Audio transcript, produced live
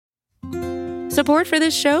Support for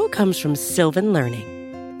this show comes from Sylvan Learning.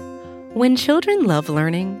 When children love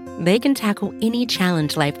learning, they can tackle any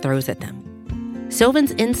challenge life throws at them.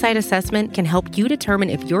 Sylvan's Insight Assessment can help you determine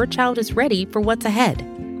if your child is ready for what's ahead.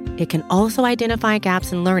 It can also identify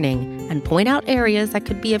gaps in learning and point out areas that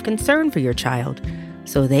could be of concern for your child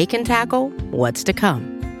so they can tackle what's to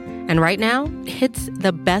come. And right now, it's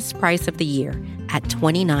the best price of the year at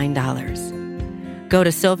 $29. Go to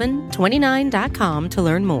sylvan29.com to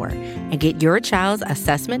learn more and get your child's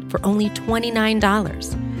assessment for only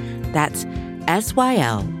 $29. That's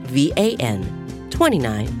SYLVAN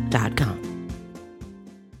 29.com.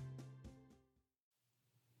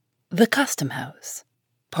 The Custom House,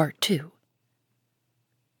 Part 2.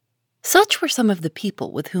 Such were some of the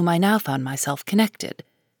people with whom I now found myself connected.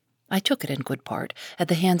 I took it in good part at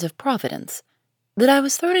the hands of Providence, that I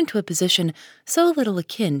was thrown into a position so little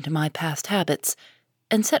akin to my past habits,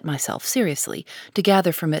 and set myself seriously to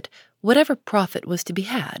gather from it whatever profit was to be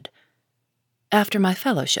had. After my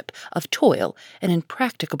fellowship of toil and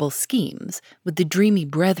impracticable schemes with the dreamy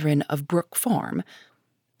brethren of Brook Farm,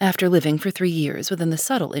 after living for 3 years within the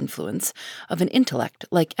subtle influence of an intellect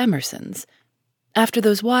like Emerson's, after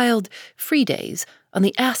those wild, free days on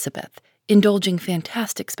the Assabeth indulging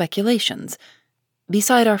fantastic speculations,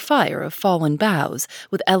 beside our fire of fallen boughs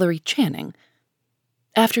with Ellery Channing,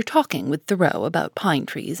 after talking with Thoreau about pine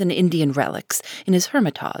trees and Indian relics in his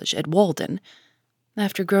hermitage at Walden,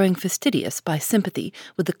 after growing fastidious by sympathy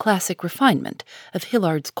with the classic refinement of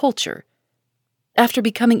Hillard's culture, after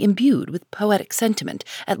becoming imbued with poetic sentiment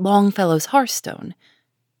at Longfellow's hearthstone,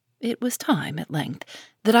 it was time, at length,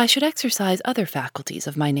 that I should exercise other faculties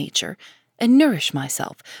of my nature and nourish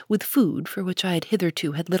myself with food for which I had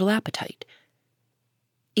hitherto had little appetite.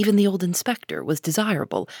 Even the old inspector was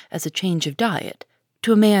desirable as a change of diet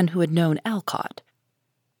to a man who had known Alcott.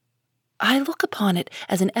 I look upon it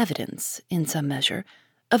as an evidence, in some measure,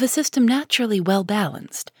 of a system naturally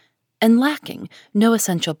well-balanced, and lacking no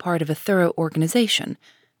essential part of a thorough organization,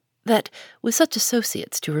 that, with such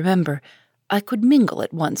associates to remember, I could mingle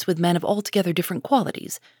at once with men of altogether different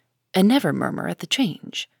qualities, and never murmur at the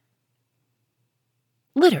change.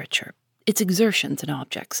 Literature, its exertions and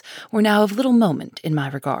objects, were now of little moment in my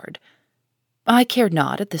regard. I cared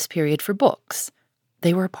not at this period for books.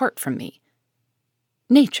 They were apart from me.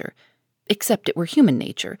 Nature, except it were human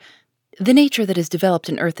nature, the nature that is developed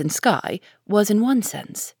in earth and sky, was in one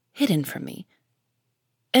sense hidden from me.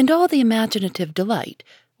 And all the imaginative delight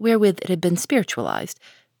wherewith it had been spiritualized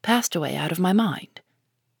passed away out of my mind.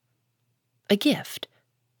 A gift,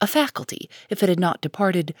 a faculty, if it had not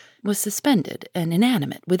departed, was suspended and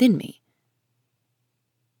inanimate within me.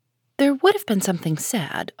 There would have been something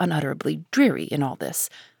sad, unutterably dreary in all this,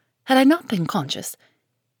 had I not been conscious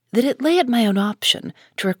that it lay at my own option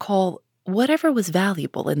to recall whatever was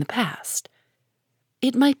valuable in the past.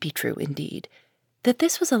 It might be true, indeed, that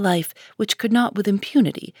this was a life which could not with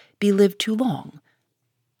impunity be lived too long.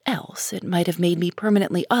 Else it might have made me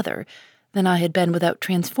permanently other than I had been without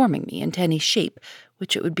transforming me into any shape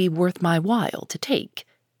which it would be worth my while to take.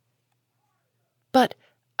 But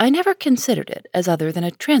I never considered it as other than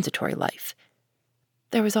a transitory life.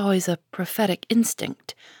 There was always a prophetic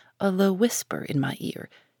instinct, a low whisper in my ear,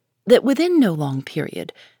 that within no long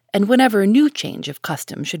period, and whenever a new change of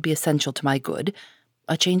custom should be essential to my good,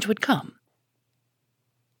 a change would come.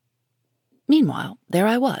 Meanwhile, there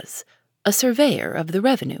I was, a surveyor of the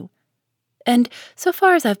revenue, and, so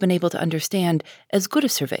far as I've been able to understand, as good a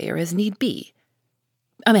surveyor as need be.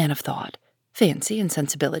 A man of thought, fancy, and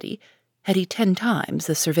sensibility, had he 10 times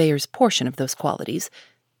the surveyor's portion of those qualities,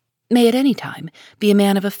 may at any time be a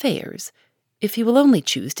man of affairs, if he will only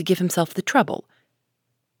choose to give himself the trouble.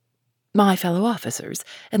 My fellow officers,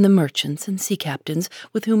 and the merchants and sea captains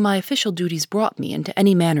with whom my official duties brought me into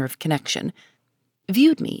any manner of connection,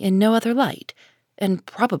 viewed me in no other light, and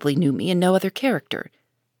probably knew me in no other character.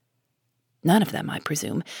 None of them, I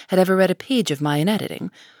presume, had ever read a page of mine in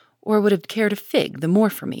editing, or would have cared a fig the more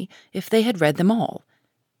for me if they had read them all.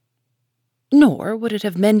 Nor would it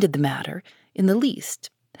have mended the matter, in the least,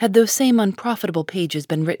 had those same unprofitable pages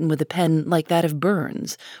been written with a pen like that of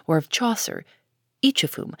Burns or of Chaucer, each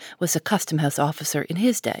of whom was a custom-house officer in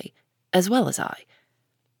his day, as well as I.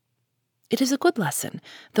 It is a good lesson,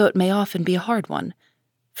 though it may often be a hard one,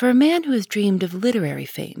 for a man who has dreamed of literary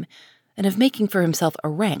fame and of making for himself a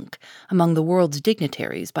rank among the world's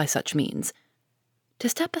dignitaries by such means, to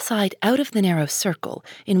step aside out of the narrow circle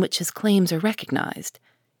in which his claims are recognized,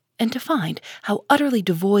 and to find how utterly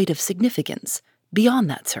devoid of significance,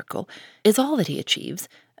 beyond that circle, is all that he achieves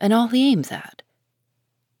and all he aims at.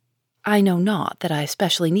 I know not that I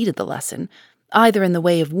especially needed the lesson, either in the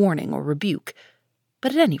way of warning or rebuke,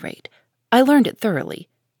 but at any rate, I learned it thoroughly.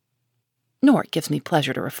 Nor, it gives me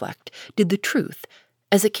pleasure to reflect, did the truth,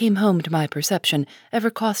 as it came home to my perception, ever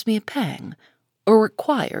cost me a pang, or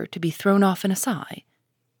require to be thrown off in a sigh.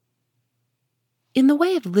 In the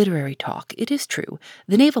way of literary talk, it is true,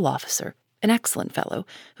 the naval officer, an excellent fellow,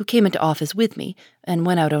 who came into office with me, and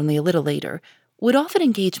went out only a little later, would often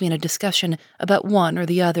engage me in a discussion about one or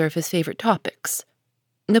the other of his favorite topics,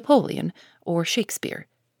 Napoleon or Shakespeare.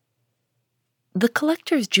 The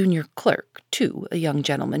collector's junior clerk, too, a young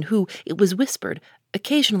gentleman who, it was whispered,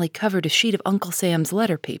 occasionally covered a sheet of Uncle Sam's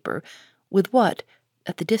letter paper with what,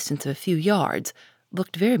 at the distance of a few yards,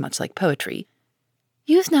 looked very much like poetry,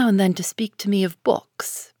 used now and then to speak to me of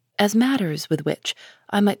books as matters with which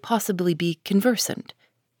I might possibly be conversant.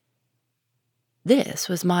 This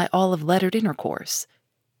was my olive-lettered intercourse,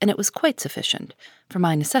 and it was quite sufficient for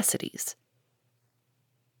my necessities.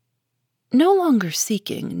 No longer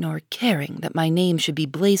seeking nor caring that my name should be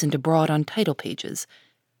blazoned abroad on title pages,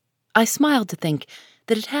 I smiled to think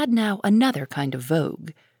that it had now another kind of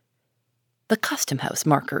vogue. The Custom House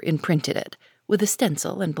marker imprinted it, with a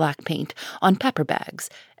stencil and black paint, on pepper bags,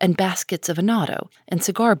 and baskets of annatto, and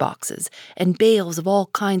cigar boxes, and bales of all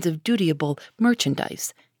kinds of dutiable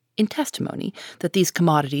merchandise, in testimony that these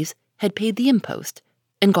commodities had paid the impost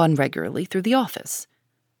and gone regularly through the office.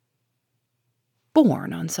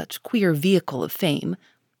 Borne on such queer vehicle of fame,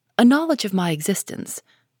 a knowledge of my existence,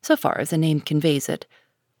 so far as the name conveys it,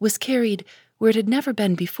 was carried where it had never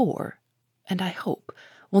been before, and I hope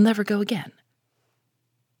will never go again.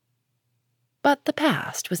 But the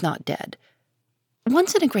past was not dead.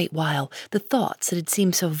 Once in a great while, the thoughts that had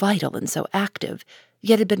seemed so vital and so active,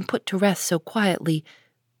 yet had been put to rest so quietly,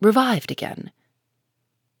 revived again.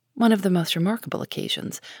 One of the most remarkable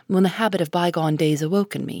occasions, when the habit of bygone days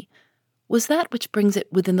awoke in me, was that which brings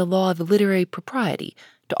it within the law of literary propriety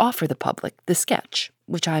to offer the public the sketch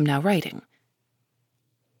which I am now writing.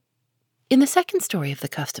 In the second story of the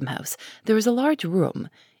Custom House, there is a large room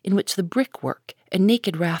in which the brickwork and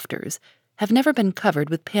naked rafters have never been covered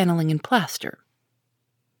with paneling and plaster.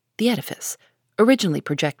 The edifice, originally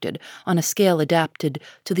projected on a scale adapted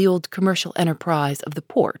to the old commercial enterprise of the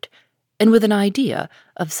port, and with an idea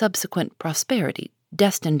of subsequent prosperity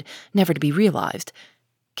destined never to be realized,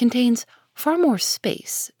 contains far more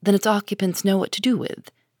space than its occupants know what to do with.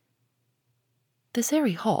 This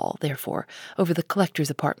airy hall, therefore, over the collector's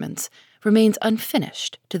apartments, remains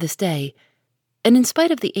unfinished to this day, and in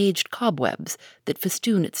spite of the aged cobwebs that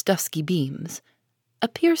festoon its dusky beams,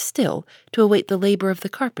 appears still to await the labor of the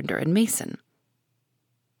carpenter and mason.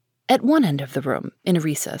 At one end of the room, in a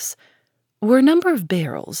recess, were a number of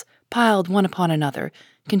barrels, piled one upon another,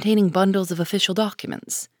 containing bundles of official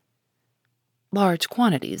documents. Large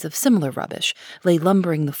quantities of similar rubbish lay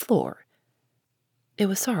lumbering the floor. It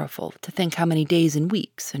was sorrowful to think how many days and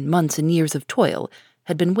weeks and months and years of toil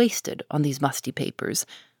had been wasted on these musty papers,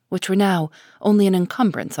 which were now only an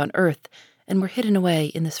encumbrance on earth and were hidden away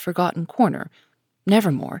in this forgotten corner,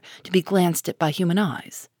 nevermore to be glanced at by human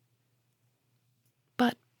eyes.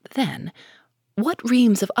 But then, what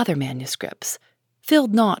reams of other manuscripts,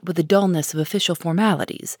 filled not with the dullness of official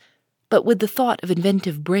formalities, but with the thought of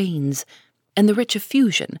inventive brains and the rich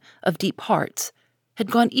effusion of deep hearts,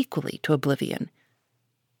 had gone equally to oblivion,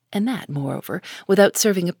 and that, moreover, without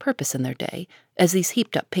serving a purpose in their day, as these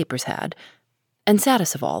heaped-up papers had, and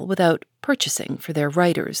saddest of all, without purchasing for their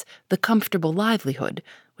writers the comfortable livelihood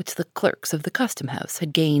which the clerks of the Custom House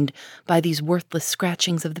had gained by these worthless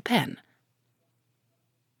scratchings of the pen.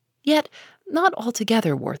 Yet not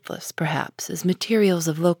altogether worthless, perhaps, as materials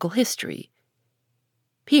of local history.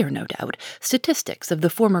 Here, no doubt, statistics of the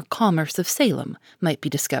former commerce of Salem might be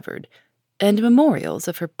discovered, and memorials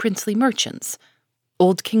of her princely merchants,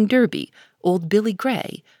 old King Derby, old Billy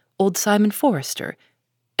Grey, old Simon Forrester,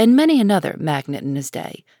 and many another magnate in his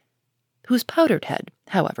day, whose powdered head,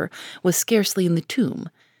 however, was scarcely in the tomb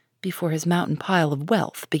before his mountain pile of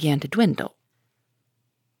wealth began to dwindle.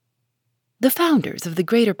 The founders of the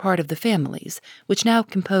greater part of the families which now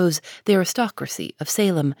compose the aristocracy of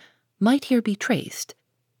Salem might here be traced.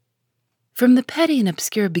 From the petty and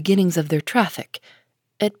obscure beginnings of their traffic,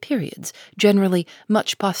 at periods generally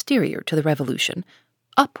much posterior to the Revolution,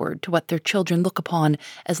 upward to what their children look upon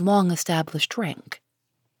as long-established rank.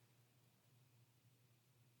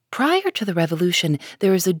 Prior to the Revolution,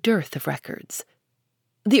 there is a dearth of records.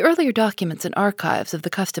 The earlier documents and archives of the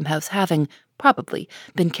Custom House having, probably,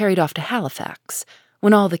 been carried off to Halifax,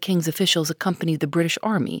 when all the king's officials accompanied the British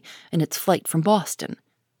Army in its flight from Boston.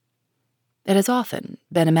 It has often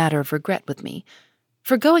been a matter of regret with me,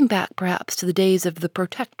 for going back perhaps to the days of the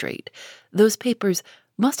Protectorate, those papers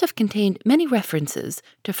must have contained many references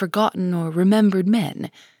to forgotten or remembered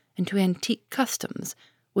men, into antique customs,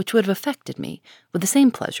 which would have affected me with the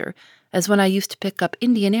same pleasure as when I used to pick up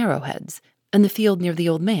Indian arrowheads in the field near the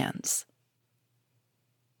old man's.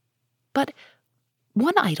 But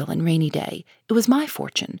one idle and rainy day, it was my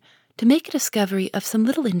fortune to make a discovery of some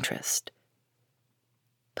little interest.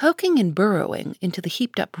 Poking and burrowing into the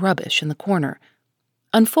heaped-up rubbish in the corner,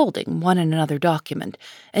 unfolding one and another document,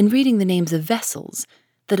 and reading the names of vessels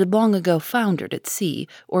that had long ago foundered at sea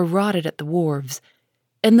or rotted at the wharves,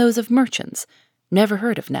 and those of merchants, never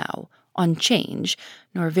heard of now, on 'change,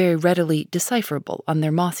 nor very readily decipherable on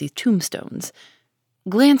their mossy tombstones,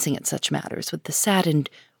 glancing at such matters with the saddened,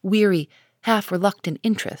 weary, half-reluctant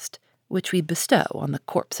interest which we bestow on the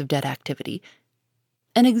corpse of dead activity,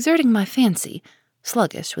 and exerting my fancy,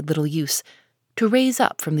 sluggish with little use, to raise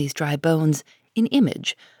up from these dry bones an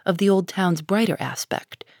image of the old town's brighter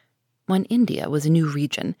aspect, when India was a new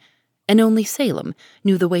region, and only Salem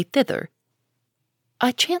knew the way thither,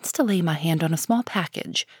 I chanced to lay my hand on a small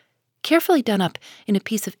package, carefully done up in a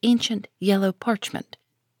piece of ancient yellow parchment.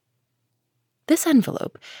 This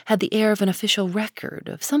envelope had the air of an official record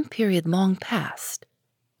of some period long past,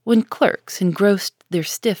 when clerks engrossed their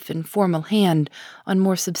stiff and formal hand on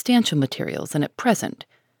more substantial materials than at present.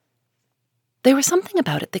 There was something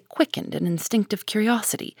about it that quickened an instinctive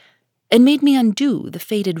curiosity, and made me undo the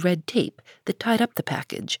faded red tape that tied up the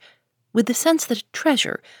package, with the sense that a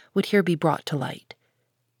treasure would here be brought to light.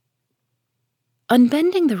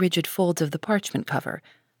 Unbending the rigid folds of the parchment cover,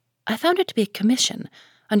 I found it to be a commission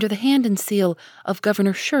under the hand and seal of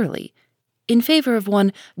Governor Shirley, in favor of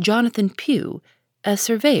one Jonathan Pugh, as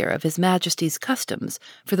surveyor of His Majesty's customs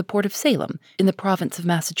for the port of Salem in the province of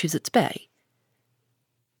Massachusetts Bay.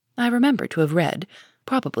 I remember to have read,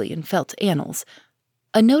 probably in Felt's Annals,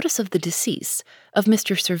 a notice of the decease of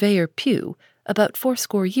Mr. Surveyor Pugh about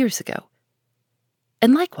 80 years ago,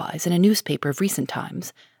 and likewise in a newspaper of recent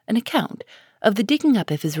times an account of the digging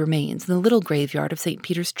up of his remains in the little graveyard of St.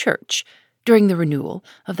 Peter's Church during the renewal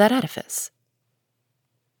of that edifice.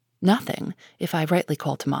 Nothing, if I rightly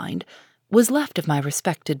call to mind, was left of my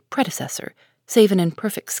respected predecessor, save an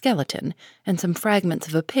imperfect skeleton and some fragments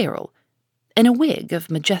of apparel, and a wig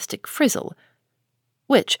of majestic frizzle,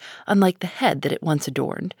 which, unlike the head that it once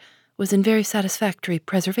adorned, was in very satisfactory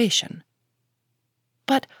preservation.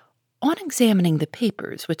 But on examining the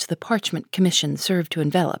papers which the parchment commission served to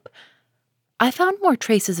envelop, I found more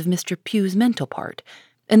traces of Mr. Pugh's mental part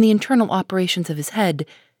and the internal operations of his head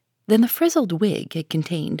than the frizzled wig had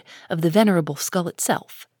contained of the venerable skull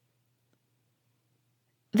itself.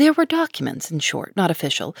 There were documents, in short, not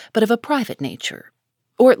official, but of a private nature,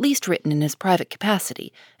 or at least written in his private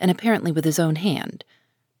capacity, and apparently with his own hand.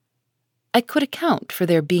 I could account for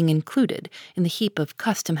their being included in the heap of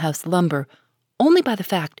custom-house lumber only by the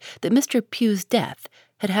fact that Mr. Pugh's death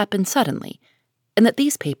had happened suddenly, and that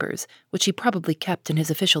these papers, which he probably kept in his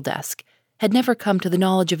official desk, had never come to the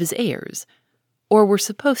knowledge of his heirs, or were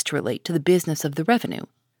supposed to relate to the business of the revenue.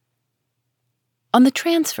 On the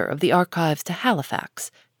transfer of the archives to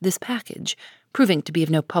Halifax, this package, proving to be of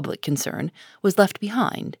no public concern, was left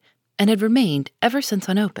behind, and had remained ever since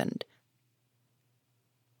unopened.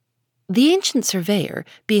 The ancient surveyor,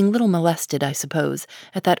 being little molested, I suppose,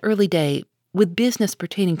 at that early day with business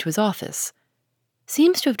pertaining to his office,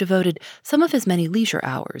 seems to have devoted some of his many leisure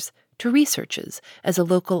hours to researches as a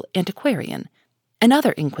local antiquarian and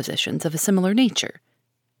other inquisitions of a similar nature.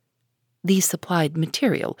 These supplied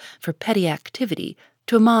material for petty activity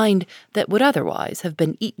to a mind that would otherwise have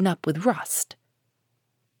been eaten up with rust.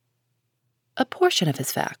 A portion of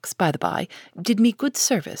his facts, by the by, did me good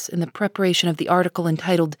service in the preparation of the article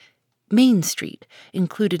entitled Main Street,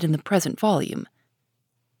 included in the present volume.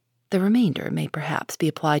 The remainder may perhaps be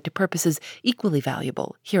applied to purposes equally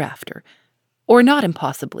valuable hereafter, or not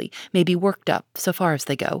impossibly may be worked up, so far as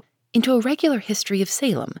they go, into a regular history of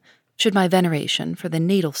Salem, should my veneration for the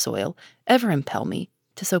natal soil ever impel me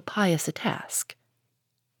to so pious a task.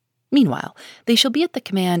 Meanwhile, they shall be at the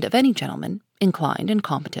command of any gentleman, inclined and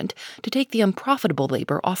competent, to take the unprofitable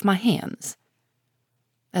labor off my hands.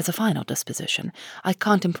 As a final disposition, I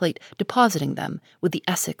contemplate depositing them with the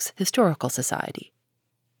Essex Historical Society.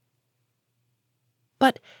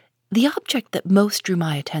 But the object that most drew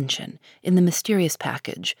my attention in the mysterious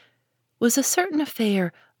package was a certain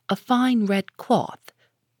affair of fine red cloth,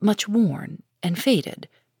 much worn and faded.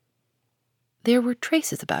 There were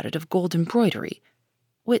traces about it of gold embroidery,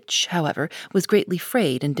 which, however, was greatly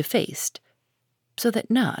frayed and defaced, so that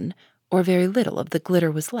none, or very little, of the glitter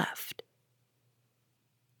was left.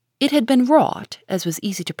 It had been wrought, as was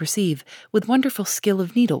easy to perceive, with wonderful skill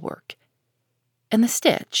of needlework, and the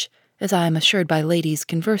stitch, as I am assured by ladies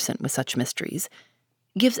conversant with such mysteries,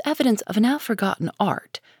 gives evidence of a now forgotten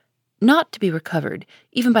art, not to be recovered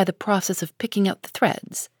even by the process of picking out the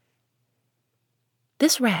threads.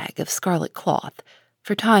 This rag of scarlet cloth,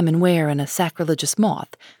 for time and wear and a sacrilegious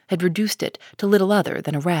moth, had reduced it to little other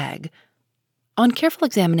than a rag. On careful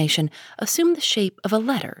examination, assumed the shape of a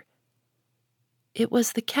letter. It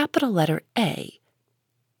was the capital letter A.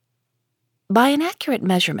 By an accurate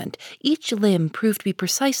measurement, each limb proved to be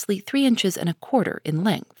precisely 3 inches and a quarter in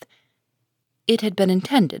length. It had been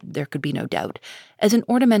intended, there could be no doubt, as an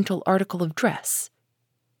ornamental article of dress.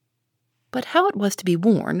 But how it was to be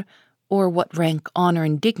worn, or what rank, honor,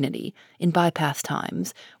 and dignity, in bypast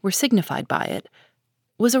times, were signified by it,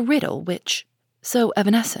 was a riddle which, so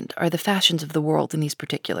evanescent are the fashions of the world in these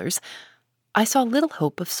particulars, I saw little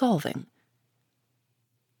hope of solving.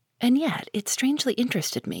 And yet it strangely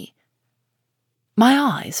interested me. My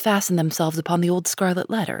eyes fastened themselves upon the old scarlet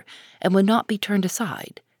letter, and would not be turned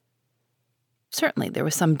aside. Certainly there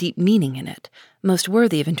was some deep meaning in it, most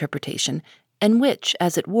worthy of interpretation, and which,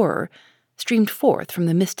 as it were, streamed forth from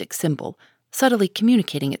the mystic symbol, subtly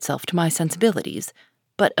communicating itself to my sensibilities,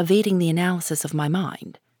 but evading the analysis of my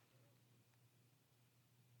mind.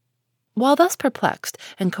 While thus perplexed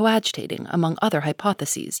and coagitating among other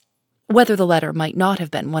hypotheses, whether the letter might not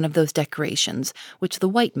have been one of those decorations which the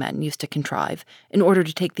white men used to contrive in order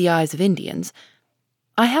to take the eyes of Indians,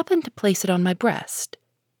 I happened to place it on my breast.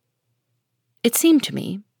 It seemed to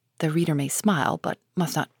me, the reader may smile, but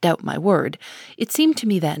must not doubt my word, it seemed to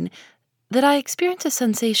me then that I experienced a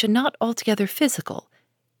sensation not altogether physical,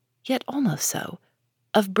 yet almost so,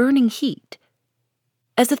 of burning heat,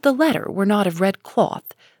 as if the letter were not of red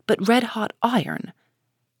cloth, but red-hot iron.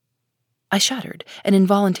 I shuddered and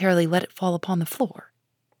involuntarily let it fall upon the floor.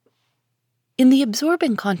 In the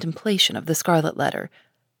absorbing contemplation of the scarlet letter,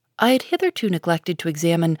 I had hitherto neglected to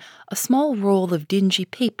examine a small roll of dingy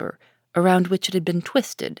paper around which it had been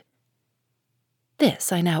twisted.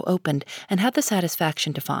 This I now opened and had the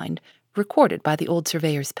satisfaction to find, recorded by the old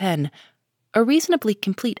surveyor's pen, a reasonably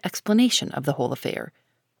complete explanation of the whole affair.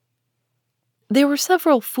 There were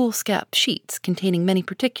several foolscap sheets containing many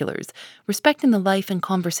particulars respecting the life and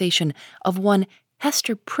conversation of one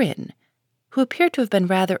Hester Prynne, who appeared to have been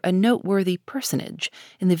rather a noteworthy personage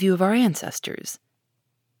in the view of our ancestors.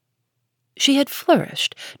 She had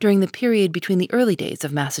flourished during the period between the early days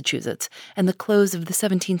of Massachusetts and the close of the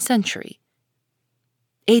 17th century.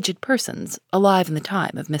 Aged persons, alive in the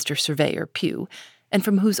time of Mr. Surveyor Pugh, and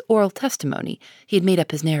from whose oral testimony he had made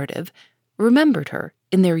up his narrative, remembered her,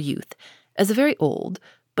 in their youth, as a very old,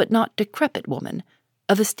 but not decrepit woman,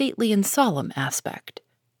 of a stately and solemn aspect.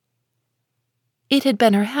 It had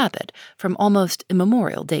been her habit, from almost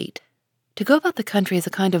immemorial date, to go about the country as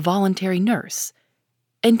a kind of voluntary nurse,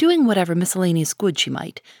 and doing whatever miscellaneous good she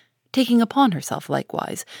might, taking upon herself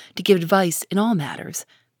likewise to give advice in all matters,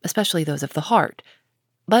 especially those of the heart,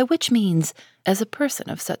 by which means, as a person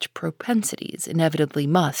of such propensities inevitably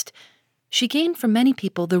must, she gained from many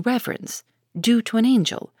people the reverence due to an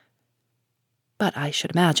angel, but I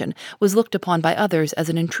should imagine was looked upon by others as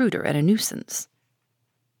an intruder and a nuisance.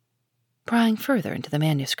 Prying further into the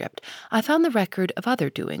manuscript, I found the record of other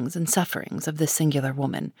doings and sufferings of this singular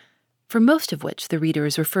woman, for most of which the reader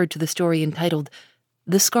is referred to the story entitled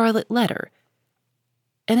The Scarlet Letter,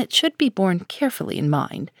 and it should be borne carefully in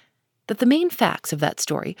mind that the main facts of that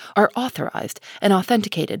story are authorized and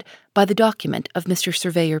authenticated by the document of Mr.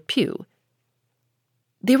 Surveyor Pugh.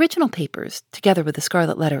 The original papers, together with the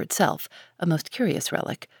Scarlet Letter itself, a most curious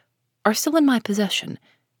relic, are still in my possession,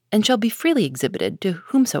 and shall be freely exhibited to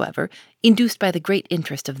whomsoever, induced by the great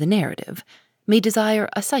interest of the narrative, may desire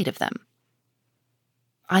a sight of them.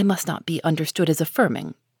 I must not be understood as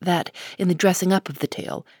affirming that, in the dressing up of the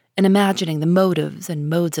tale, and imagining the motives and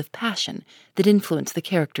modes of passion that influence the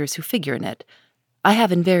characters who figure in it, I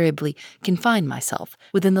have invariably confined myself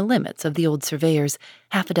within the limits of the old surveyor's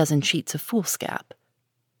 6 sheets of foolscap.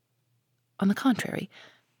 On the contrary,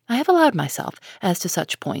 I have allowed myself, as to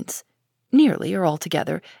such points, nearly or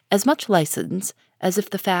altogether, as much license as if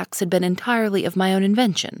the facts had been entirely of my own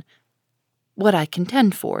invention. What I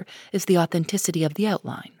contend for is the authenticity of the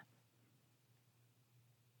outline.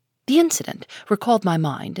 The incident recalled my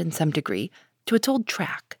mind, in some degree, to its old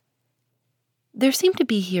track. There seemed to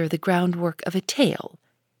be here the groundwork of a tale.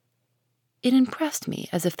 It impressed me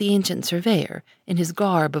as if the ancient surveyor, in his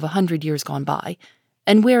garb of 100 years gone by,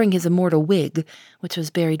 and wearing his immortal wig, which was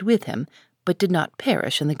buried with him, but did not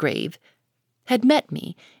perish in the grave, had met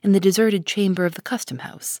me in the deserted chamber of the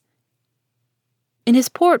custom-house. In his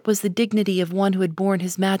port was the dignity of one who had borne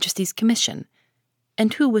his Majesty's commission,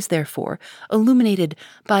 and who was therefore illuminated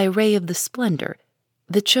by a ray of the splendor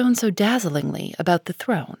that shone so dazzlingly about the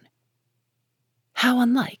throne. How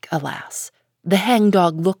unlike, alas, the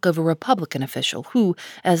hangdog look of a Republican official who,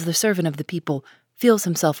 as the servant of the people, feels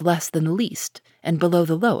himself less than the least and below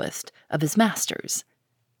the lowest of his masters.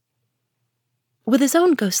 With his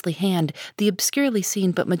own ghostly hand, the obscurely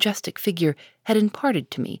seen but majestic figure had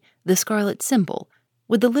imparted to me the scarlet symbol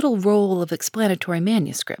with the little roll of explanatory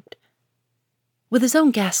manuscript. With his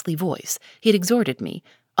own ghastly voice, he had exhorted me,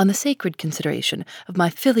 on the sacred consideration of my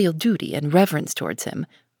filial duty and reverence towards him,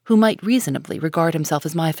 who might reasonably regard himself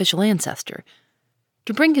as my official ancestor,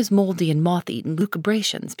 to bring his mouldy and moth-eaten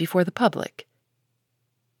lucubrations before the public.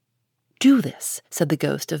 "Do this," said the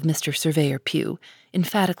ghost of Mr. Surveyor Pugh,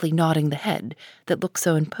 emphatically nodding the head that looked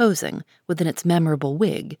so imposing within its memorable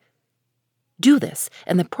wig. "Do this,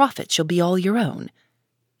 and the profit shall be all your own.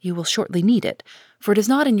 You will shortly need it, for it is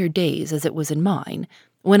not in your days as it was in mine,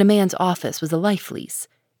 when a man's office was a life-lease,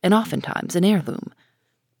 and oftentimes an heirloom.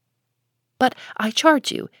 But I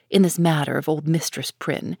charge you, in this matter of old Mistress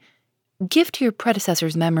Prynne, give to your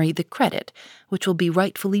predecessor's memory the credit which will be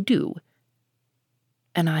rightfully due."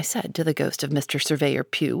 And I said to the ghost of Mr. Surveyor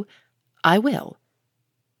Pugh, "I will."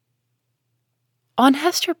 On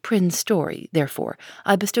Hester Prynne's story, therefore,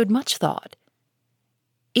 I bestowed much thought.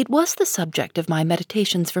 It was the subject of my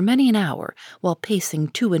meditations for many an hour while pacing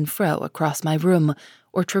to and fro across my room,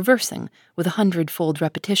 or traversing, with a hundredfold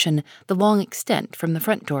repetition, the long extent from the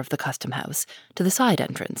front door of the custom-house to the side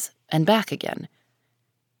entrance, and back again.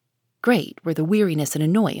 Great were the weariness and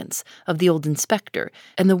annoyance of the old inspector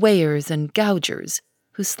and the weighers and gougers,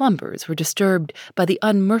 whose slumbers were disturbed by the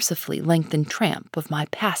unmercifully lengthened tramp of my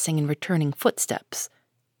passing and returning footsteps.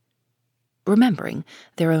 Remembering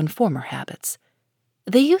their own former habits,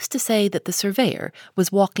 they used to say that the surveyor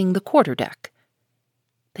was walking the quarter-deck.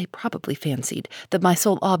 They probably fancied that my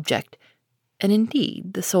sole object, and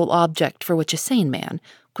indeed the sole object for which a sane man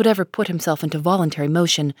could ever put himself into voluntary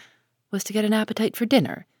motion, was to get an appetite for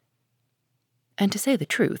dinner. And to say the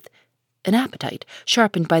truth, an appetite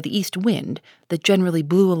sharpened by the east wind that generally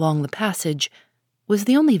blew along the passage was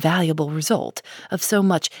the only valuable result of so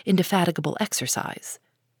much indefatigable exercise.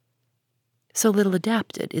 So little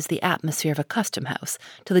adapted is the atmosphere of a custom-house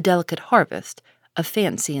to the delicate harvest of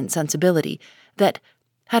fancy and sensibility that,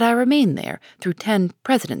 had I remained there through 10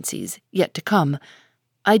 presidencies yet to come,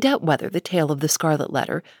 I doubt whether the tale of the Scarlet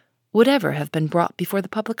Letter would ever have been brought before the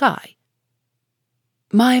public eye.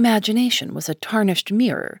 My imagination was a tarnished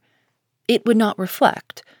mirror. It would not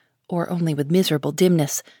reflect, or only with miserable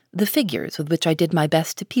dimness, the figures with which I did my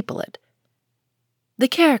best to people it. The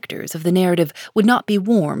characters of the narrative would not be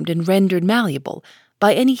warmed and rendered malleable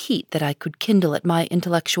by any heat that I could kindle at my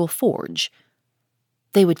intellectual forge.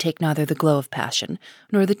 They would take neither the glow of passion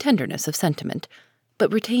nor the tenderness of sentiment,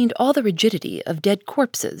 but retained all the rigidity of dead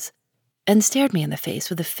corpses, and stared me in the face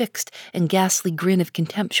with a fixed and ghastly grin of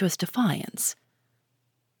contemptuous defiance.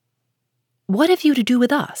 "What have you to do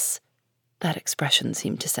with us?" that expression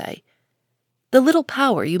seemed to say. "The little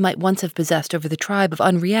power you might once have possessed over the tribe of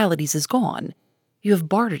unrealities is gone. You have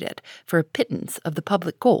bartered it for a pittance of the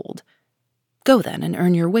public gold. Go then and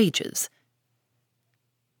earn your wages."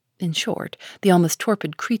 In short, the almost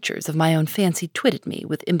torpid creatures of my own fancy twitted me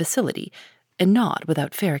with imbecility, and not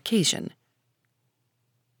without fair occasion.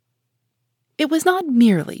 It was not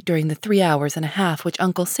merely during the 3 hours and a half which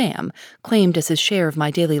Uncle Sam claimed as his share of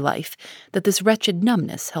my daily life that this wretched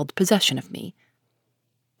numbness held possession of me.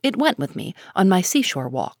 It went with me on my seashore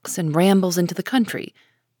walks and rambles into the country,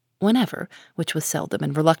 whenever, which was seldom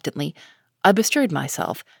and reluctantly, I bestirred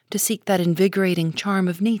myself to seek that invigorating charm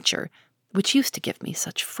of nature which used to give me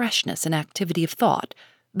such freshness and activity of thought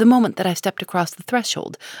the moment that I stepped across the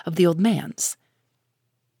threshold of the old manse.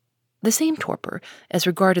 The same torpor, as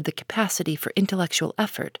regarded the capacity for intellectual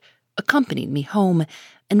effort, accompanied me home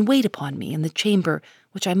and weighed upon me in the chamber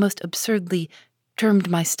which I most absurdly termed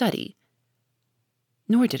my study.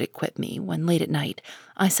 Nor did it quit me when, late at night,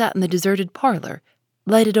 I sat in the deserted parlor,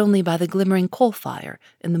 lighted only by the glimmering coal-fire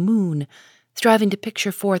and the moon, striving to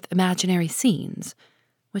picture forth imaginary scenes,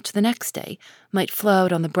 which the next day might flow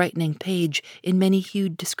out on the brightening page in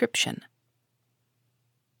many-hued description.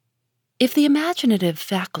 If the imaginative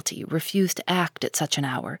faculty refused to act at such an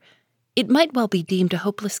hour, it might well be deemed a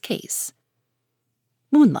hopeless case.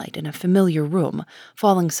 Moonlight in a familiar room,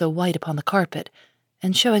 falling so white upon the carpet,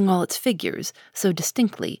 and showing all its figures so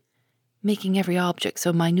distinctly, making every object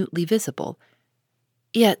so minutely visible,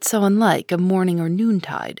 yet so unlike a morning or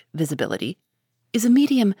noontide visibility, is a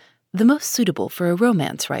medium the most suitable for a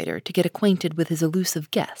romance writer to get acquainted with his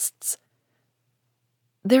elusive guests.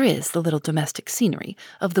 There is the little domestic scenery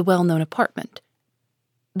of the well-known apartment.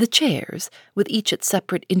 The chairs, with each its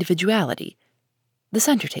separate individuality, the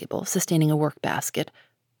center table sustaining a work-basket,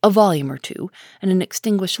 a volume or two, and an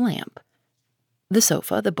extinguished lamp, The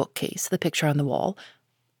sofa, the bookcase, the picture on the wall,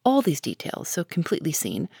 all these details, so completely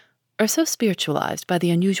seen, are so spiritualized by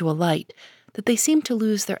the unusual light that they seem to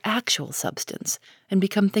lose their actual substance and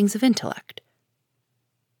become things of intellect.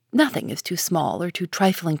 Nothing is too small or too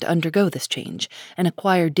trifling to undergo this change and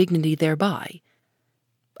acquire dignity thereby.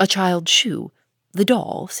 A child's shoe, the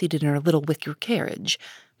doll seated in her little wicker carriage,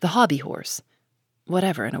 the hobby horse,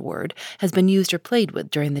 whatever, in a word, has been used or played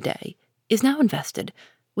with during the day, is now invested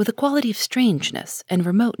with a quality of strangeness and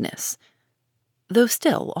remoteness, though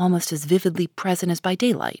still almost as vividly present as by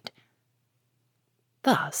daylight.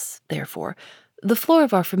 Thus, therefore, the floor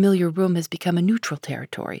of our familiar room has become a neutral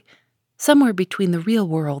territory, somewhere between the real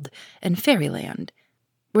world and fairyland,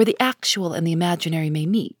 where the actual and the imaginary may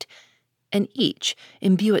meet, and each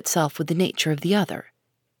imbue itself with the nature of the other.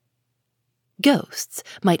 Ghosts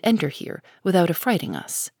might enter here without affrighting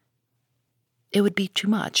us. It would be too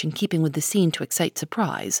much in keeping with the scene to excite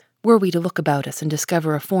surprise, were we to look about us and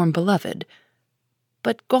discover a form beloved.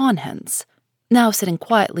 But gone hence, now sitting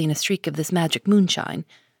quietly in a streak of this magic moonshine,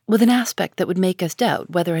 with an aspect that would make us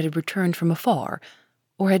doubt whether it had returned from afar,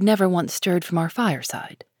 or had never once stirred from our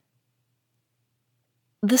fireside.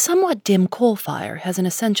 The somewhat dim coal fire has an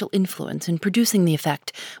essential influence in producing the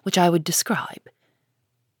effect which I would describe.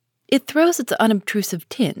 It throws its unobtrusive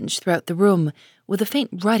tinge throughout the room with a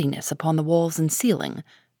faint ruddiness upon the walls and ceiling,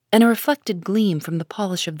 and a reflected gleam from the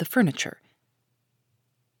polish of the furniture.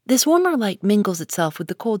 This warmer light mingles itself with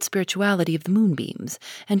the cold spirituality of the moonbeams,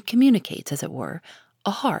 and communicates, as it were,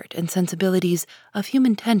 a heart and sensibilities of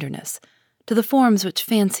human tenderness to the forms which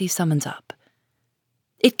fancy summons up.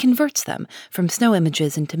 It converts them from snow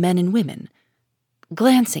images into men and women.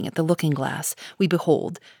 Glancing at the looking-glass, we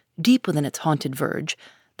behold, deep within its haunted verge,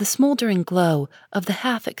 the smoldering glow of the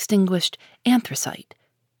half-extinguished anthracite,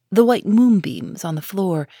 the white moonbeams on the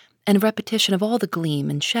floor, and a repetition of all the gleam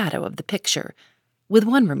and shadow of the picture, with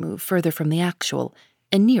one remove further from the actual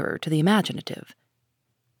and nearer to the imaginative.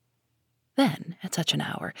 Then, at such an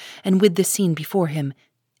hour, and with this scene before him,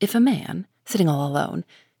 if a man, sitting all alone,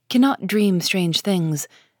 cannot dream strange things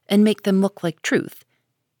and make them look like truth,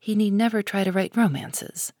 he need never try to write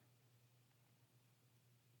romances.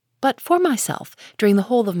 But for myself, during the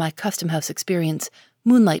whole of my custom-house experience,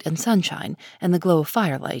 moonlight and sunshine and the glow of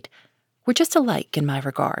firelight were just alike in my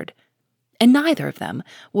regard, and neither of them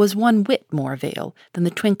was one whit more veil than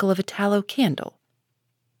the twinkle of a tallow candle.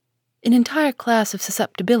 An entire class of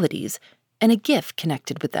susceptibilities, and a gift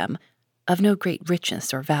connected with them, of no great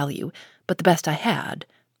richness or value, but the best I had,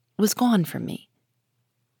 was gone from me.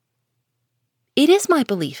 It is my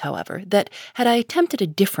belief, however, that had I attempted a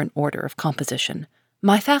different order of composition,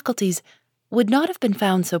 my faculties would not have been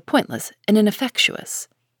found so pointless and ineffectuous.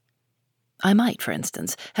 I might, for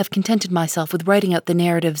instance, have contented myself with writing out the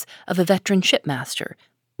narratives of a veteran shipmaster,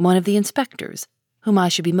 one of the inspectors, whom I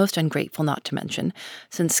should be most ungrateful not to mention,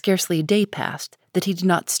 since scarcely a day passed that he did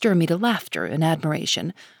not stir me to laughter and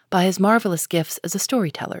admiration by his marvelous gifts as a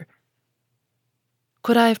storyteller.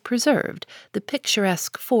 Could I have preserved the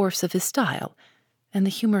picturesque force of his style, and the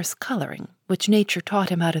humorous coloring which nature taught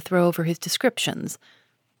him how to throw over his descriptions,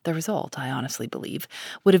 the result, I honestly believe,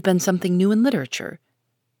 would have been something new in literature.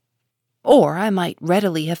 Or I might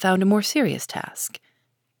readily have found a more serious task.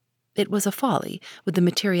 It was a folly, with the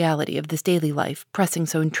materiality of this daily life pressing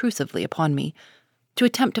so intrusively upon me, to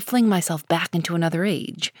attempt to fling myself back into another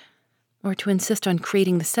age, or to insist on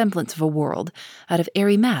creating the semblance of a world out of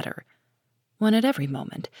airy matter, when at every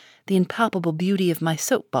moment the impalpable beauty of my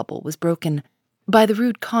soap bubble was broken by the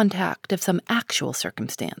rude contact of some actual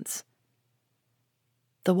circumstance.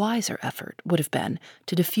 The wiser effort would have been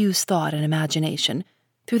to diffuse thought and imagination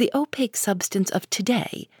through the opaque substance of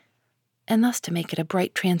today, and thus to make it a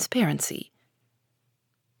bright transparency.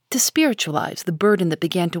 To spiritualize the burden that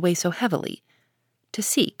began to weigh so heavily, to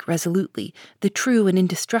seek resolutely the true and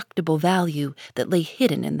indestructible value that lay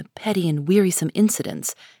hidden in the petty and wearisome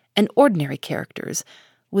incidents and ordinary characters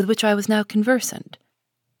with which I was now conversant.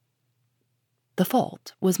 The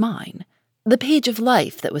fault was mine. The page of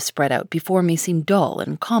life that was spread out before me seemed dull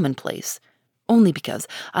and commonplace, only because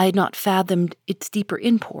I had not fathomed its deeper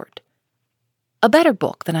import. A better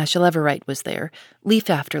book than I shall ever write was there, leaf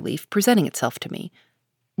after leaf, presenting itself to me,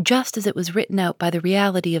 just as it was written out by the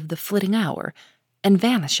reality of the flitting hour, and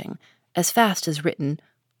vanishing as fast as written,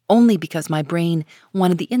 only because my brain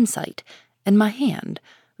wanted the insight, and my hand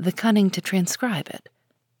the cunning to transcribe it.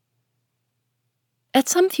 At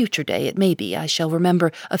some future day, it may be, I shall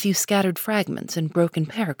remember a few scattered fragments and broken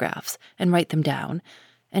paragraphs, and write them down,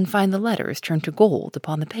 and find the letters turned to gold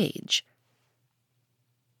upon the page.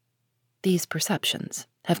 These perceptions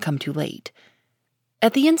have come too late.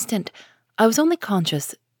 At the instant, I was only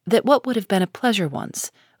conscious that what would have been a pleasure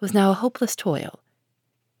once was now a hopeless toil.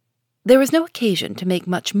 There was no occasion to make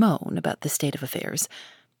much moan about this state of affairs.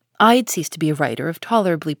 I had ceased to be a writer of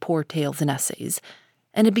tolerably poor tales and essays,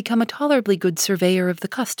 and had become a tolerably good surveyor of the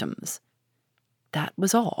customs. That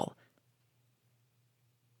was all.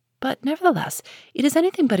 But nevertheless, it is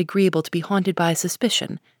anything but agreeable to be haunted by a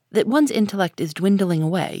suspicion that one's intellect is dwindling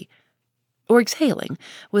away, or exhaling,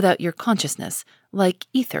 without your consciousness, like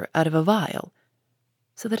ether out of a vial,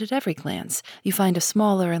 so that at every glance you find a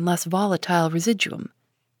smaller and less volatile residuum.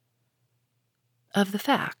 Of the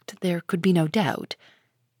fact there could be no doubt,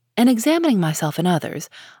 and examining myself and others,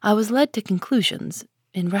 I was led to conclusions,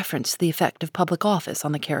 in reference to the effect of public office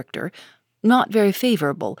on the character, not very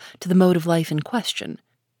favorable to the mode of life in question.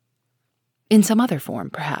 In some other form,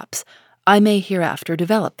 perhaps, I may hereafter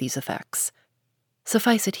develop these effects.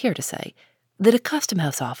 Suffice it here to say that a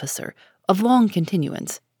custom-house officer of long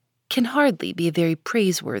continuance can hardly be a very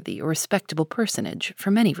praiseworthy or respectable personage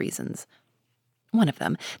for many reasons. One of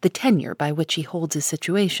them, the tenure by which he holds his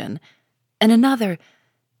situation, and another,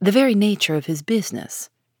 the very nature of his business,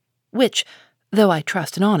 which, though I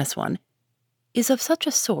trust an honest one, is of such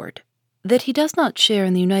a sort that he does not share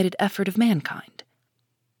in the united effort of mankind.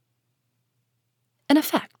 An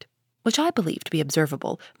effect which I believe to be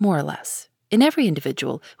observable, more or less, in every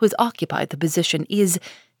individual who has occupied the position is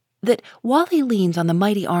that while he leans on the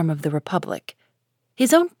mighty arm of the Republic,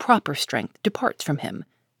 his own proper strength departs from him.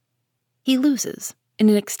 He loses, in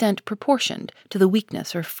an extent proportioned to the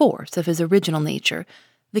weakness or force of his original nature,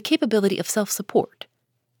 the capability of self-support.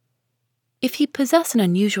 If he possess an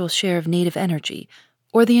unusual share of native energy,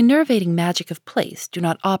 or the enervating magic of place do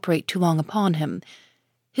not operate too long upon him,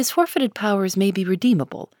 his forfeited powers may be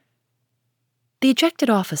redeemable. The ejected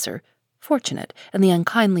officer, fortunate in the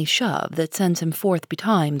unkindly shove that sends him forth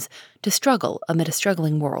betimes to struggle amid a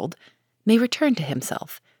struggling world, may return to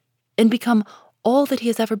himself, and become all that he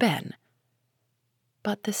has ever been.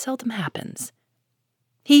 But this seldom happens.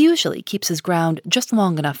 He usually keeps his ground just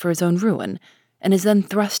long enough for his own ruin, and is then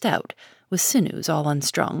thrust out, with sinews all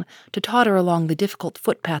unstrung, to totter along the difficult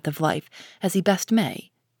footpath of life as he best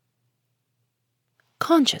may.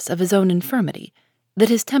 Conscious of his own infirmity, that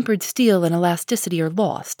his tempered steel and elasticity are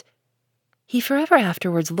lost, he forever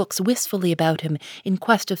afterwards looks wistfully about him in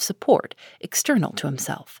quest of support external to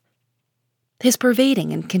himself. His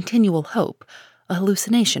pervading and continual hope, a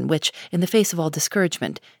hallucination which, in the face of all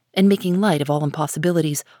discouragement, and making light of all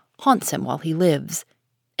impossibilities, haunts him while he lives,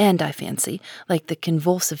 and, I fancy, like the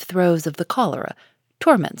convulsive throes of the cholera,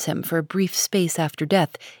 torments him for a brief space after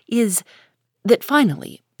death, is that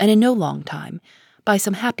finally, and in no long time, by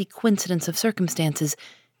some happy coincidence of circumstances,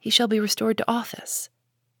 he shall be restored to office.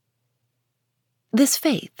 This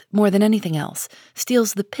faith, more than anything else,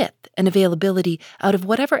 steals the pith and availability out of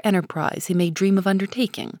whatever enterprise he may dream of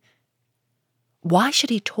undertaking. Why should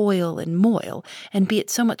he toil and moil, and be at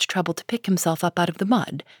so much trouble to pick himself up out of the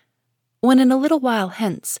mud, when in a little while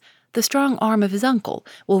hence the strong arm of his uncle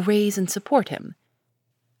will raise and support him?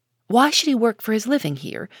 Why should he work for his living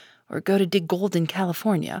here, or go to dig gold in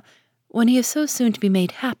California, when he is so soon to be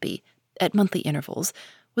made happy, at monthly intervals,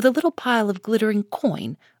 with a little pile of glittering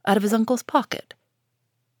coin out of his uncle's pocket?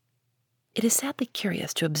 It is sadly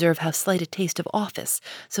curious to observe how slight a taste of office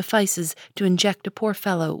suffices to inject a poor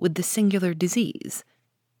fellow with this singular disease.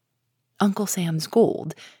 Uncle Sam's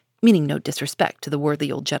gold, meaning no disrespect to the worthy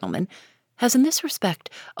old gentleman, has in this respect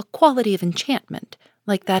a quality of enchantment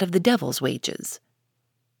like that of the devil's wages.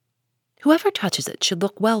 Whoever touches it should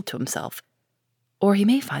look well to himself, or he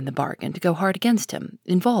may find the bargain to go hard against him,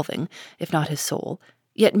 involving, if not his soul,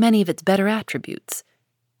 yet many of its better attributes: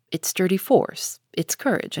 its sturdy force, its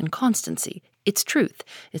courage and constancy, its truth,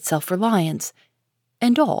 its self-reliance,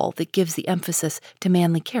 and all that gives the emphasis to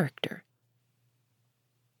manly character.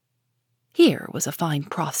 Here was a fine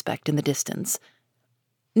prospect in the distance.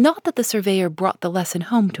 Not that the surveyor brought the lesson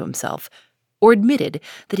home to himself, or admitted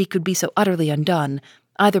that he could be so utterly undone,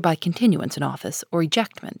 either by continuance in office or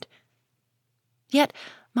ejectment. Yet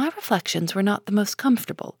my reflections were not the most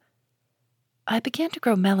comfortable. I began to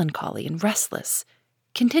grow melancholy and restless,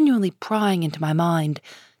 continually prying into my mind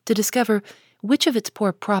to discover which of its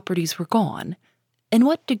poor properties were gone, and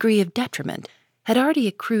what degree of detriment had already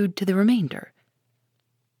accrued to the remainder.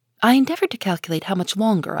 I endeavored to calculate how much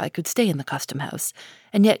longer I could stay in the custom-house,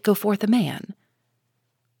 and yet go forth a man.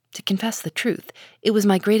 To confess the truth, it was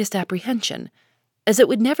my greatest apprehension, as it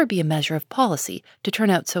would never be a measure of policy to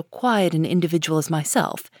turn out so quiet an individual as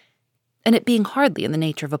myself, and it being hardly in the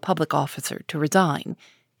nature of a public officer to resign,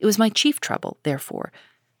 it was my chief trouble, therefore,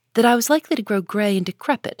 that I was likely to grow gray and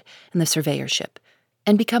decrepit in the surveyorship,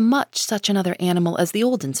 and become much such another animal as the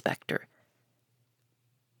old inspector.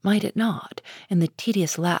 Might it not, in the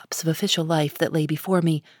tedious lapse of official life that lay before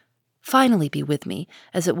me, finally be with me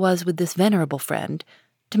as it was with this venerable friend,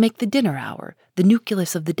 to make the dinner hour the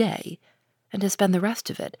nucleus of the day, and to spend the rest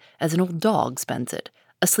of it as an old dog spends it,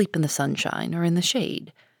 asleep in the sunshine or in the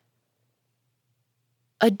shade?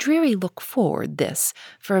 A dreary look forward, this,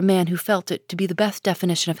 for a man who felt it to be the best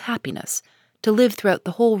definition of happiness, to live throughout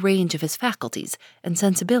the whole range of his faculties and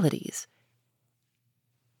sensibilities.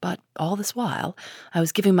 But all this while I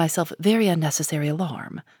was giving myself very unnecessary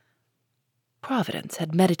alarm. Providence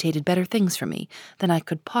had meditated better things for me than I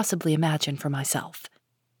could possibly imagine for myself.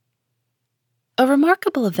 A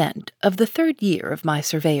remarkable event of the 3rd year of my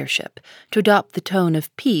surveyorship, to adopt the tone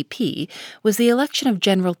of P.P., was the election of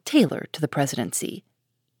General Taylor to the presidency.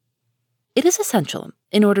 It is essential,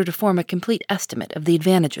 in order to form a complete estimate of the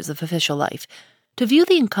advantages of official life, to view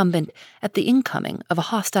the incumbent at the incoming of a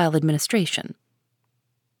hostile administration.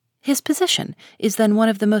 His position is then one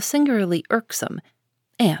of the most singularly irksome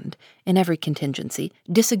and, in every contingency,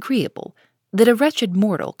 disagreeable that a wretched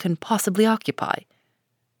mortal can possibly occupy,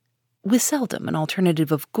 with seldom an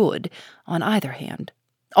alternative of good on either hand,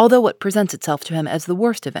 although what presents itself to him as the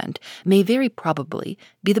worst event may very probably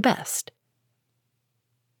be the best.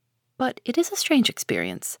 But it is a strange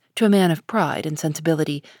experience, to a man of pride and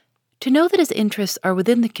sensibility, to know that his interests are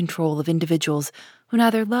within the control of individuals who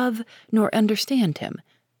neither love nor understand him,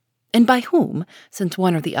 and by whom, since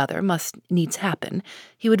one or the other must needs happen,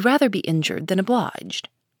 he would rather be injured than obliged.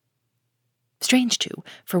 Strange, too,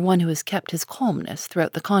 for one who has kept his calmness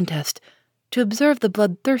throughout the contest, to observe the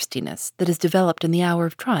bloodthirstiness that is developed in the hour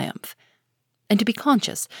of triumph, and to be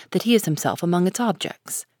conscious that he is himself among its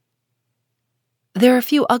objects. There are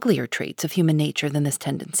few uglier traits of human nature than this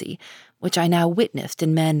tendency, which I now witnessed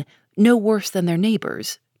in men no worse than their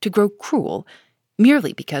neighbors, to grow cruel,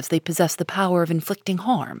 merely because they possess the power of inflicting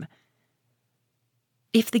harm.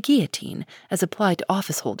 If the guillotine, as applied to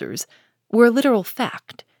office-holders, were a literal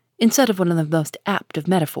fact, instead of one of the most apt of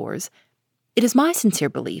metaphors, it is my sincere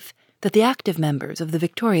belief that the active members of the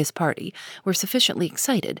victorious party were sufficiently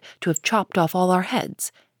excited to have chopped off all our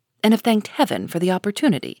heads, and have thanked heaven for the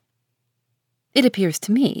opportunity. It appears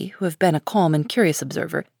to me, who have been a calm and curious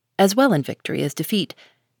observer, as well in victory as defeat,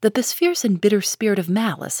 that this fierce and bitter spirit of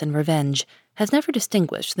malice and revenge has never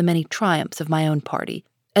distinguished the many triumphs of my own party,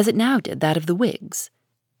 as it now did that of the Whigs.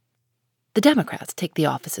 The Democrats take the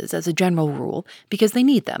offices as a general rule because they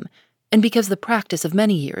need them, and because the practice of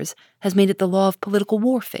many years has made it the law of political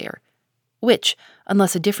warfare, which,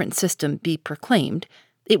 unless a different system be proclaimed,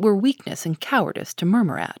 it were weakness and cowardice to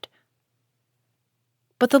murmur at.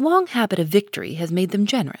 But the long habit of victory has made them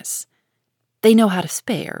generous. They know how to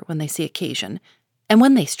spare when they see occasion, and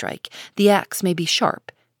when they strike, the axe may be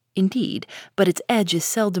sharp, indeed, but its edge is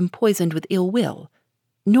seldom poisoned with ill will,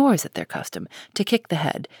 nor is it their custom to kick the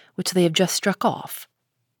head which they have just struck off.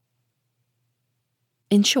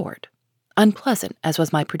 In short, unpleasant as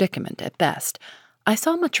was my predicament at best, I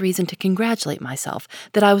saw much reason to congratulate myself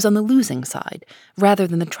that I was on the losing side rather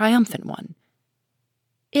than the triumphant one.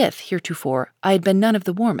 If, heretofore, I had been none of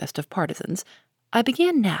the warmest of partisans, I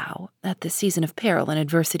began now, at this season of peril and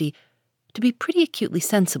adversity, to be pretty acutely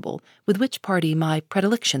sensible with which party my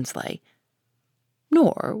predilections lay.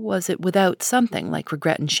 Nor was it without something like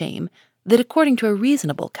regret and shame that, according to a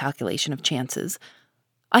reasonable calculation of chances,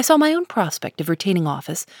 I saw my own prospect of retaining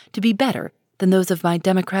office to be better than those of my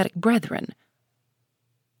Democratic brethren.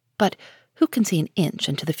 But who can see an inch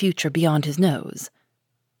into the future beyond his nose?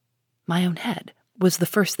 My own head was the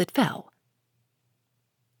first that fell.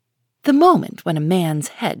 The moment when a man's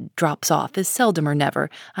head drops off is seldom or never,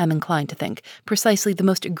 I am inclined to think, precisely the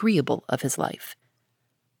most agreeable of his life.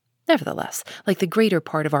 Nevertheless, like the greater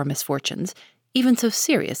part of our misfortunes, even so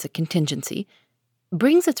serious a contingency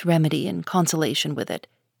brings its remedy and consolation with it,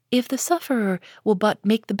 if the sufferer will but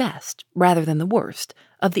make the best, rather than the worst,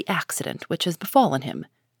 of the accident which has befallen him.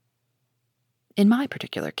 In my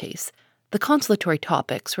particular case, the consolatory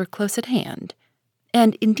topics were close at hand,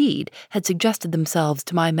 and indeed had suggested themselves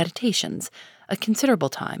to my meditations a considerable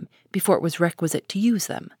time before it was requisite to use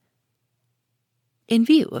them. In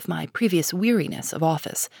view of my previous weariness of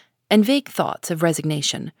office and vague thoughts of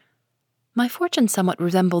resignation, my fortune somewhat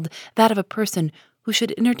resembled that of a person who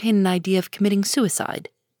should entertain an idea of committing suicide,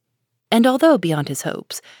 and although beyond his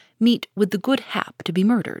hopes, meet with the good hap to be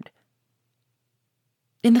murdered.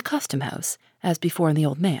 In the custom-house, as before in the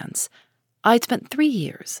old man's, I had spent 3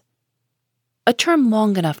 years, a term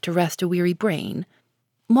long enough to rest a weary brain,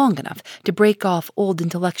 long enough to break off old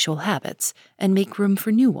intellectual habits and make room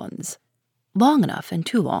for new ones, long enough and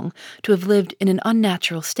too long to have lived in an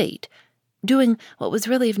unnatural state, doing what was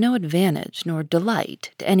really of no advantage nor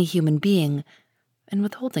delight to any human being, and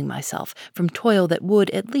withholding myself from toil that would,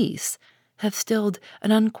 at least, have stilled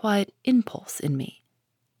an unquiet impulse in me.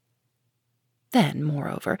 Then,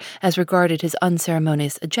 moreover, as regarded his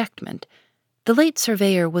unceremonious ejectment, the late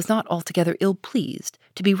surveyor was not altogether ill-pleased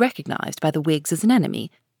to be recognized by the Whigs as an enemy,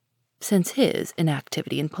 since his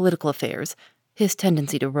inactivity in political affairs, his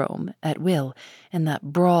tendency to roam, at will, in that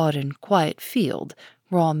broad and quiet field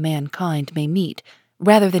where all mankind may meet,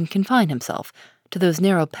 rather than confine himself to those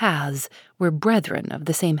narrow paths where brethren of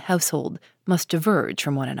the same household must diverge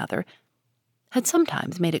from one another, had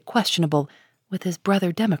sometimes made it questionable with his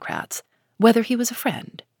brother Democrats whether he was a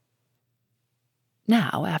friend.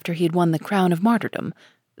 Now, after he had won the crown of martyrdom,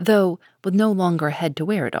 though with no longer a head to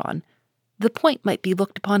wear it on, the point might be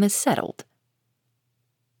looked upon as settled.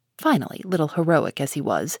 Finally, little heroic as he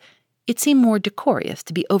was, it seemed more decorous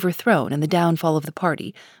to be overthrown in the downfall of the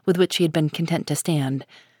party with which he had been content to stand,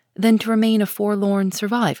 than to remain a forlorn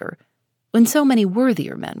survivor, when so many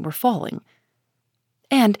worthier men were falling.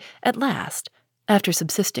 And, at last, after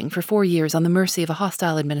subsisting for 4 years on the mercy of a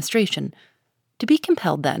hostile administration, to be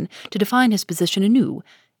compelled then to define his position anew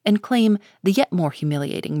and claim the yet more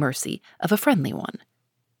humiliating mercy of a friendly one.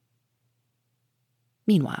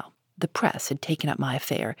 Meanwhile, the press had taken up my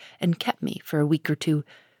affair and kept me for a week or two,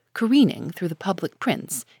 careening through the public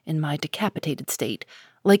prints in my decapitated state,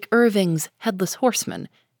 like Irving's Headless Horseman,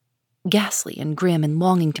 ghastly and grim and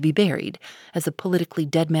longing to be buried, as a politically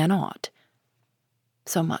dead man ought.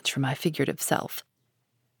 So much for my figurative self.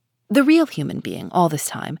 The real human being, all this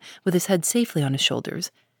time, with his head safely on his shoulders,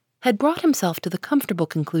 had brought himself to the comfortable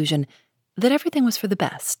conclusion that everything was for the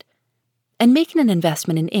best, and making an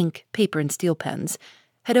investment in ink, paper, and steel pens,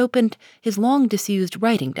 had opened his long-disused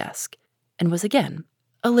writing desk, and was again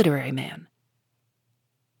a literary man.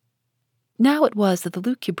 Now it was that the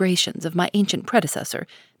lucubrations of my ancient predecessor,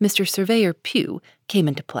 Mr. Surveyor Pugh, came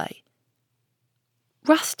into play.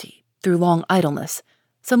 Rusty through long idleness,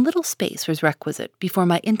 some little space was requisite before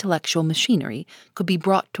my intellectual machinery could be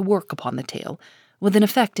brought to work upon the tale, with an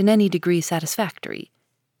effect in any degree satisfactory.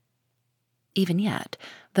 Even yet,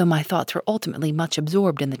 though my thoughts were ultimately much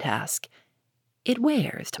absorbed in the task, it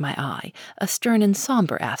wears, to my eye, a stern and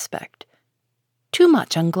somber aspect, too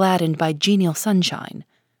much ungladdened by genial sunshine,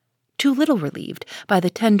 too little relieved by the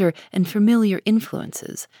tender and familiar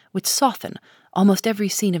influences which soften almost every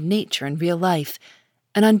scene of nature and real life,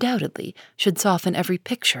 and undoubtedly should soften every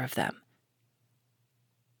picture of them.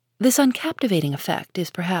 This uncaptivating effect is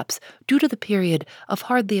perhaps due to the period of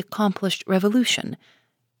hardly accomplished revolution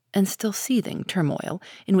and still seething turmoil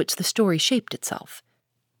in which the story shaped itself.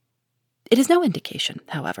 It is no indication,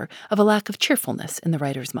 however, of a lack of cheerfulness in the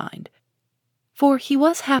writer's mind, for he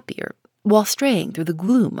was happier while straying through the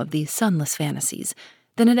gloom of these sunless fantasies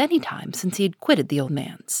than at any time since he had quitted the old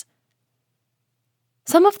manse.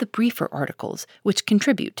 Some of the briefer articles which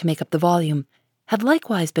contribute to make up the volume had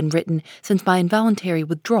likewise been written since my involuntary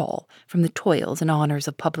withdrawal from the toils and honors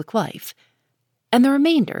of public life, and the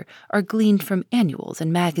remainder are gleaned from annuals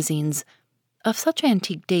and magazines of such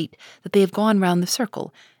antique date that they have gone round the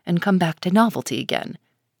circle and come back to novelty again.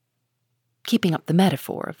 Keeping up the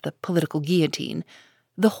metaphor of the political guillotine,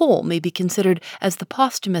 the whole may be considered as the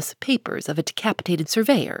posthumous papers of a decapitated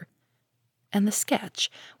surveyor, and the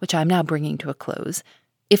sketch, which I am now bringing to a close,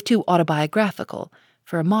 if too autobiographical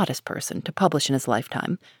for a modest person to publish in his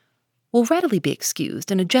lifetime, will readily be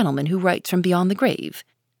excused in a gentleman who writes from beyond the grave.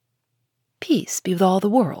 Peace be with all the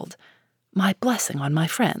world, my blessing on my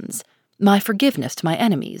friends, my forgiveness to my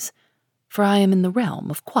enemies, for I am in the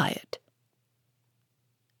realm of quiet.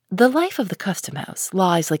 The life of the custom-house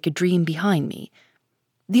lies like a dream behind me.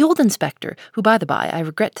 The old inspector, who, by the by, I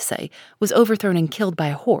regret to say, was overthrown and killed by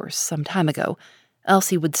a horse some time ago, else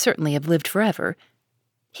he would certainly have lived forever.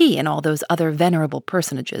 He and all those other venerable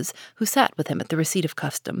personages who sat with him at the receipt of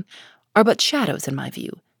custom are but shadows in my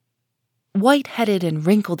view, white-headed and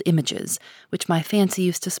wrinkled images which my fancy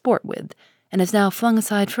used to sport with, and has now flung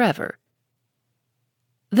aside forever.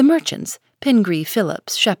 The merchants, Pingree,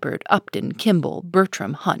 Phillips, Shepherd, Upton, Kimball,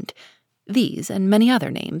 Bertram, Hunt, these and many other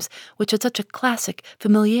names which had such a classic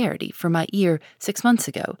familiarity for my ear 6 months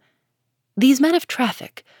ago, these men of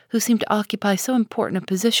traffic who seem to occupy so important a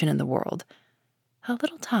position in the world, how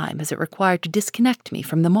little time has it required to disconnect me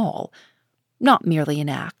from them all, not merely in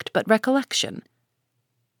act, but recollection.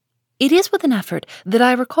 It is with an effort that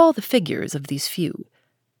I recall the figures of these few.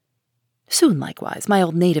 Soon, likewise, my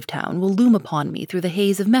old native town will loom upon me through the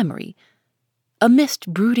haze of memory, a mist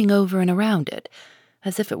brooding over and around it,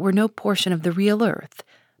 as if it were no portion of the real earth,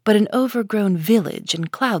 but an overgrown village in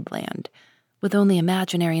cloudland, with only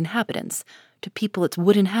imaginary inhabitants to people its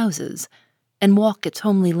wooden houses and walk its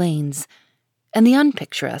homely lanes, and the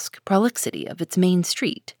unpicturesque prolixity of its main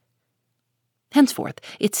street. Henceforth,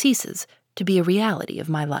 it ceases to be a reality of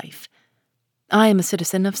my life. I am a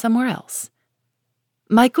citizen of somewhere else.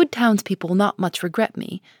 My good townspeople not much regret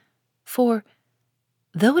me, for,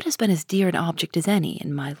 though it has been as dear an object as any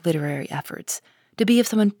in my literary efforts to be of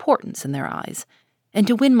some importance in their eyes, and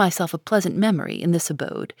to win myself a pleasant memory in this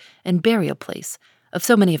abode and burial place of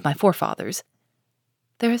so many of my forefathers,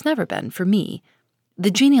 there has never been, for me,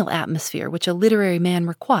 the genial atmosphere which a literary man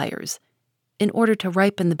requires in order to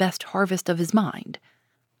ripen the best harvest of his mind.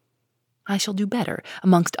 I shall do better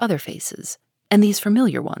amongst other faces, and these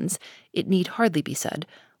familiar ones, it need hardly be said,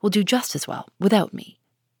 will do just as well without me.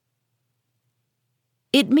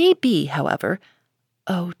 It may be, however,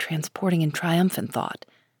 oh, transporting and triumphant thought,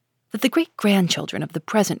 that the great-grandchildren of the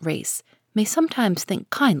present race may sometimes think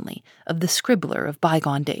kindly of the scribbler of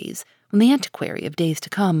bygone days, when the antiquary of days to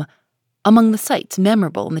come, among the sights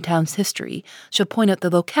memorable in the town's history, shall point out the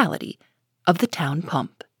locality of the town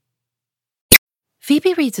pump.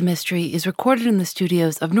 Phoebe Reads a Mystery is recorded in the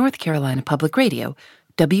studios of North Carolina Public Radio,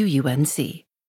 WUNC.